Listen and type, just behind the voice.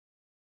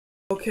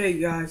Okay,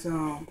 guys,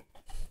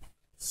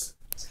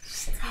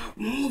 stop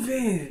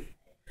moving.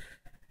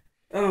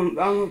 I'm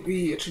gonna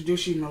be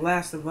introducing The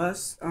Last of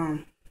Us.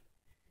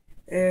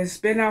 It's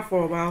been out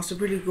for a while. It's a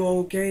pretty good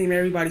old game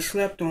everybody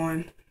slept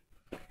on.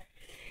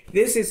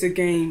 This is a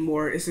game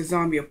where it's a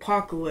zombie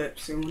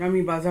apocalypse, and what I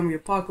mean by zombie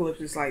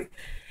apocalypse is like,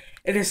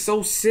 it is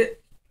so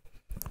sick.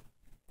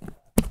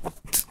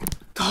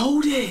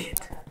 Hold it.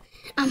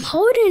 I'm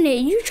holding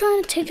it. You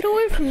trying to take it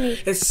away from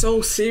me. It's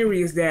so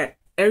serious that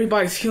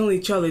everybody's killing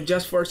each other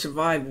just for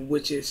survival,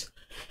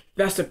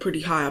 that's a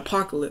pretty high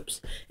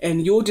apocalypse.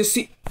 And you'll just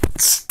see.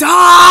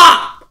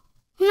 Stop!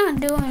 I'm not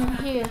doing it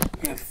here.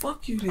 Man,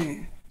 fuck you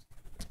then.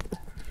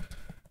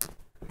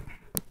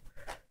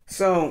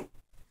 So,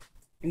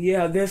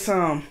 yeah, this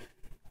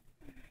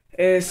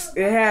it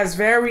has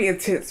very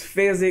intense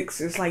physics.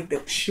 It's like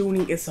the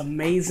shooting is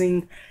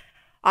amazing.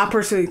 I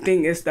personally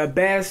think it's the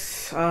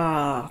best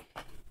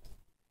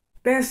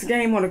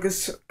game on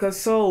the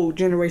console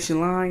generation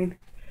line.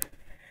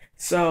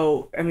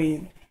 So, I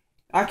mean,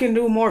 I can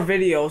do more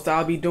videos.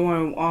 I'll be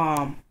doing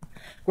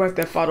Grand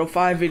Theft Auto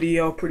 5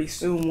 video pretty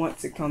soon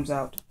once it comes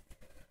out.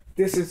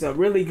 This is a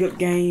really good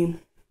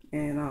game,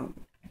 and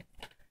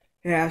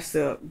it has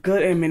the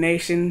good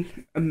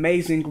animation,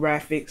 amazing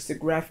graphics. The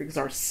graphics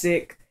are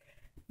sick.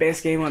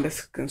 Best game on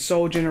this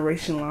console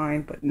generation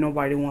line, but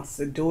nobody wants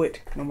to do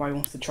it. Nobody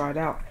wants to try it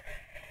out.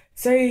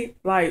 Say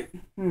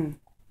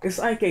it's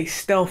like a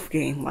stealth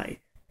game. Like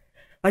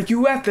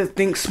you have to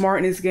think smart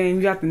in this game.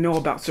 You have to know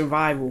about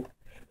survival.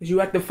 Because you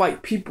have to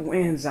fight people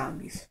and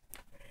zombies.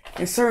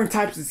 And certain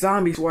types of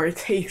zombies where it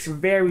takes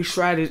very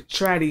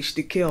strategy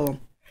to kill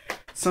them.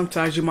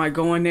 Sometimes you might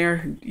go in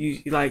there,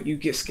 you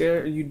get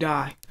scared, and you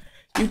die.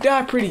 You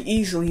die pretty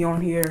easily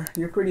on here.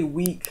 You're pretty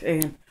weak,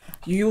 and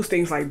you use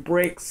things like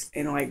bricks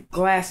and like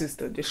glasses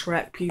to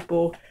distract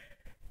people.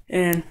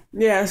 And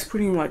yeah, that's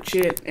pretty much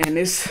it. And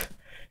it's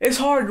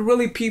hard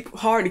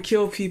to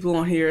kill people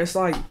on here. It's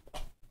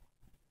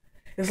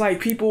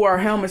like people wear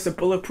helmets and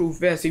bulletproof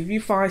vests. If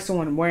you find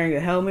someone wearing a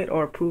helmet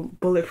or a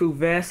bulletproof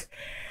vest,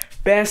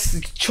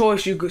 best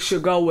choice you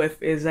should go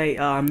with is a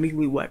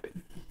melee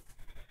weapon.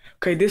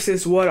 Okay, this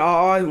is what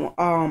I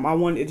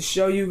wanted to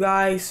show you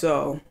guys.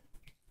 So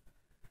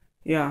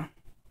yeah,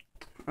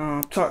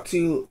 talk to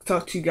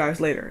you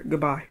guys later.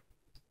 Goodbye.